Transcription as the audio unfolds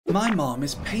My mom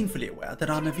is painfully aware that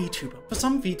I'm a VTuber. For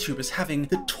some VTubers, having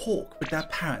the talk with their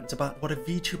parents about what a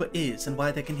VTuber is and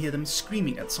why they can hear them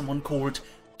screaming at someone called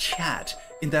Chad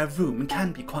in their room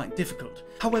can be quite difficult.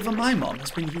 However, my mom has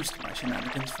been used to my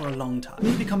shenanigans for a long time.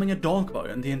 Me becoming a dog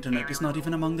boy on the internet is not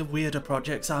even among the weirder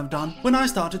projects I've done. When I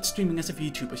started streaming as a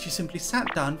VTuber, she simply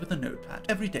sat down with a notepad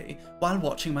every day while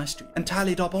watching my stream and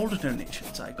tallied up all the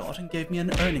donations I got and gave me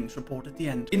an earnings report at the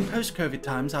end. In post-COVID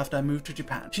times after I moved to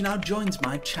Japan, she now joins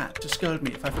my chat to scold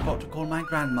me if I forgot to call my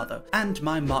grandmother, and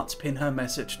my mods pin her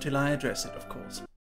message till I address it, of course.